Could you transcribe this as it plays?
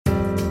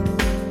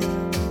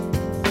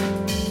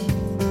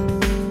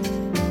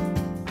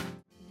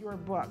your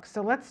book.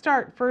 So let's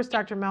start first,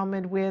 Dr.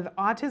 Melmond, with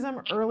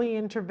Autism Early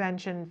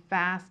Intervention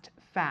Fast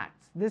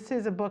Facts. This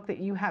is a book that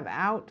you have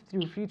out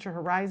through Future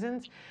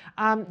Horizons.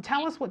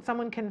 Tell us what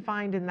someone can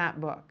find in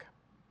that book.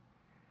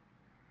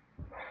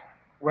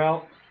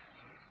 Well,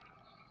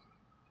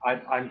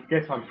 I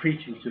guess I'm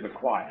preaching to the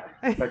choir,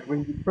 but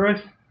when you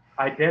first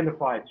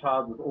identify a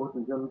child with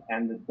autism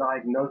and the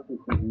diagnosis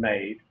is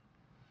made,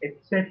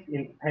 it sets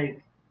in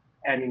place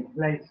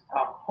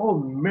a whole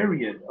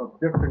myriad of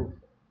different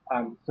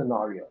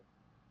scenarios,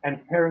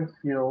 and parents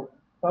feel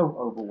so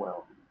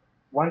overwhelmed.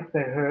 Once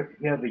they hear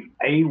the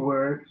A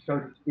word, so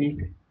to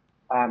speak,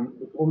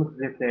 it's almost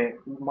as if their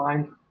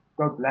minds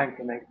go blank,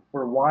 and they,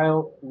 for a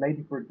while,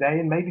 maybe for a day,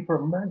 and maybe for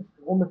a month,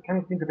 almost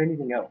can't think of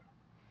anything else.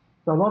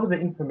 So a lot of the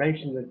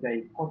information that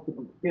they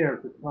possibly hear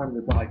at the time of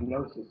the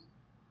diagnosis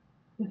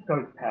just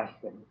goes past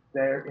them.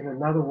 They're in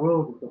another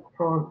world. It's a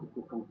trance. It's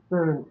a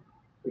concern.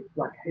 It's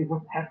like, hey,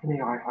 what's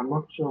happening? I'm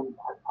not sure.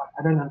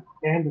 I don't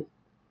understand this.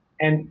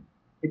 And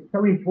it's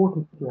so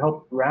important to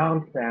help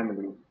ground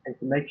families and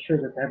to make sure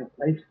that they have a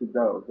place to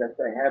go, that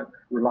they have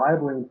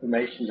reliable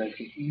information they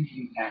can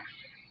easily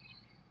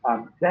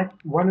access. That's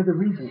one of the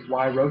reasons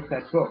why I wrote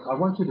that book. I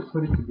wanted to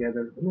put it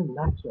together in a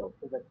nutshell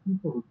so that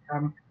people who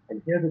come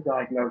and hear the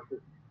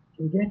diagnosis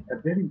can get a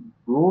very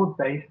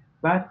broad-based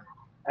but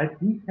a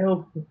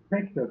detailed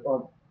perspective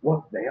of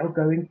what they are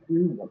going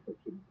through, what they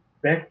should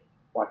expect,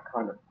 what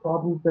kind of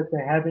problems that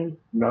they're having,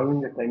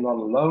 knowing that they're not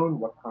alone,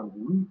 what kind of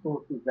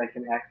resources they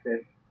can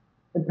access.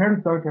 And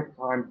parents don't have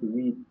time to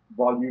read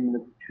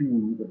voluminous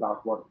tomes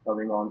about what's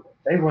going on.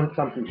 They want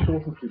something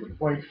short and to the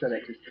point so they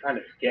can kind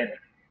of get it,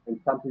 and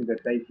something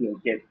that they feel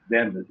gets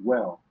them as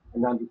well,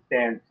 and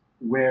understands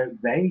where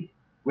they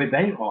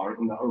are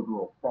in the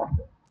overall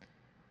process.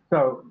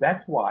 So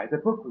that's why the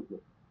book was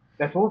written.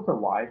 That's also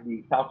why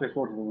the Southwest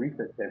Autism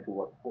Research Center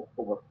was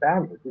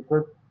founded,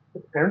 because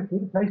the parents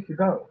need a place to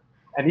go.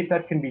 And if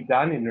that can be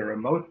done in a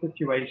remote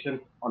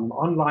situation, on an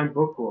online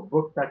book or a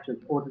book such as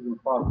Autism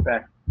Fast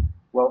Facts,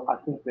 well, I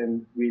think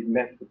then we've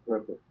met the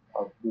purpose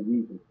of the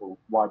reason for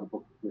why the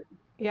book was written.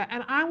 Yeah,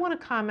 and I want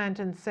to comment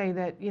and say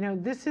that,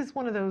 this is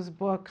one of those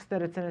books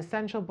that it's an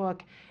essential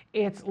book.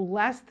 It's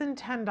less than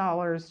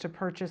 $10 to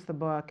purchase the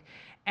book.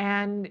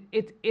 And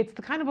it's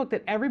the kind of book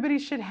that everybody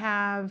should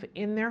have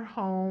in their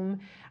home.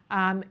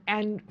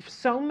 And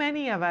so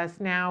many of us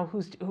now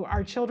who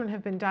our children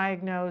have been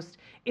diagnosed,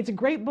 it's a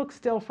great book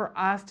still for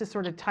us to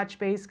sort of touch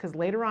base, because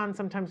later on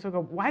sometimes we'll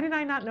go, why did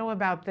I not know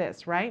about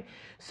this, right?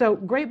 So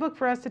great book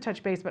for us to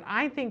touch base, but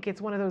I think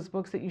it's one of those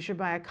books that you should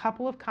buy a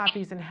couple of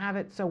copies and have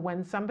it, so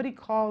when somebody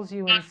calls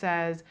you and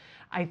says,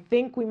 I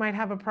think we might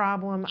have a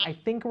problem, I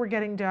think we're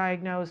getting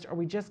diagnosed, or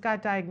we just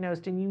got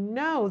diagnosed, and you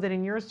know that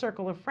in your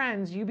circle of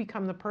friends you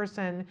become the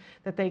person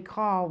that they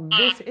call,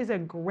 this is a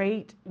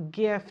great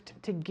gift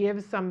to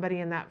give somebody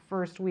in that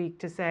first week,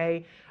 to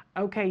say,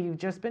 okay, you've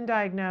just been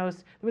diagnosed.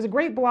 There was a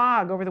great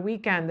blog over the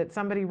weekend that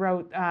somebody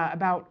wrote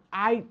about,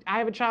 I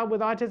have a child with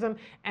autism,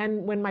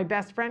 and when my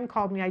best friend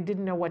called me, I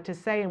didn't know what to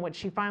say, and what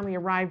she finally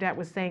arrived at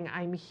was saying,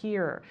 I'm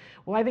here.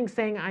 Well, I think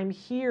saying I'm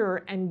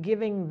here and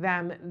giving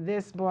them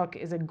this book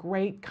is a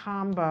great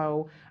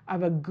combo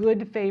of a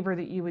good favor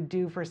that you would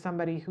do for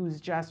somebody who's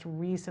just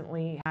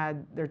recently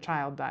had their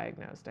child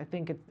diagnosed. I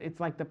think it's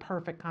like the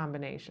perfect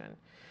combination.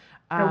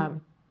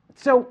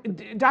 So,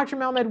 Dr.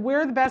 Melmed,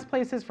 where are the best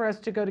places for us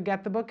to go to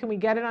get the book? Can we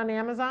get it on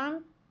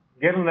Amazon?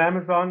 Get on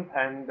Amazon,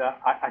 and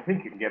I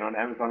think you can get on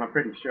Amazon, I'm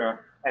pretty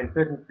sure. And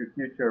certainly through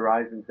Future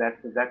Horizons,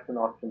 that's an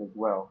option as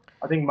well.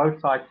 I think most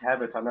sites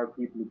have it. I know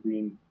people have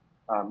been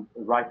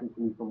writing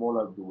to me from all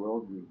over the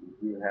world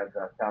who have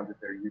found it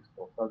very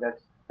useful. So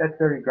that's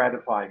very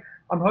gratifying.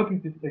 I hope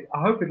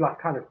it like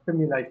kind of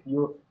stimulates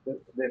the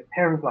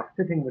parents like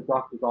sitting in the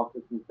doctor's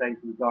office and saying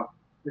to the doctor,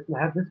 listen,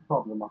 I have this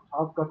problem. My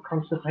child's got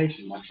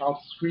constipation. My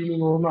child's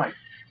screaming all night.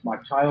 My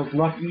child's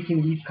not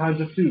eating these kinds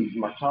of foods.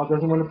 My child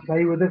doesn't want to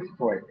play with this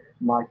toy.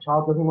 My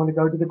child doesn't want to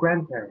go to the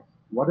grandparents.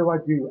 What do I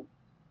do?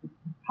 It's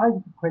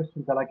kinds of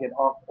questions that I get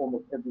asked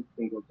almost every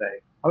single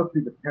day.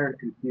 Hopefully the parent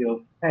can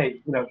feel,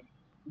 hey,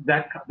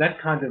 that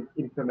kind of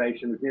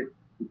information, as if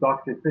the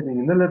doctor is sitting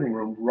in the living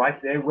room right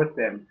there with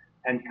them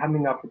and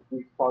coming up with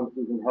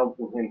responses and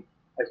helpful hints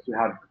as to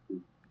how to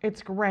proceed.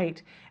 It's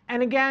great.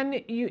 And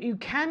again,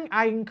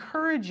 I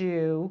encourage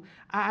you,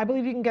 I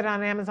believe you can get it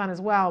on Amazon as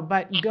well,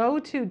 but go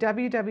to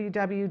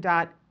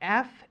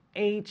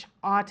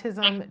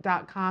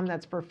www.fhautism.com.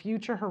 That's for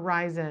Future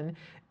Horizon,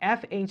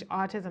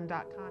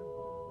 fhautism.com.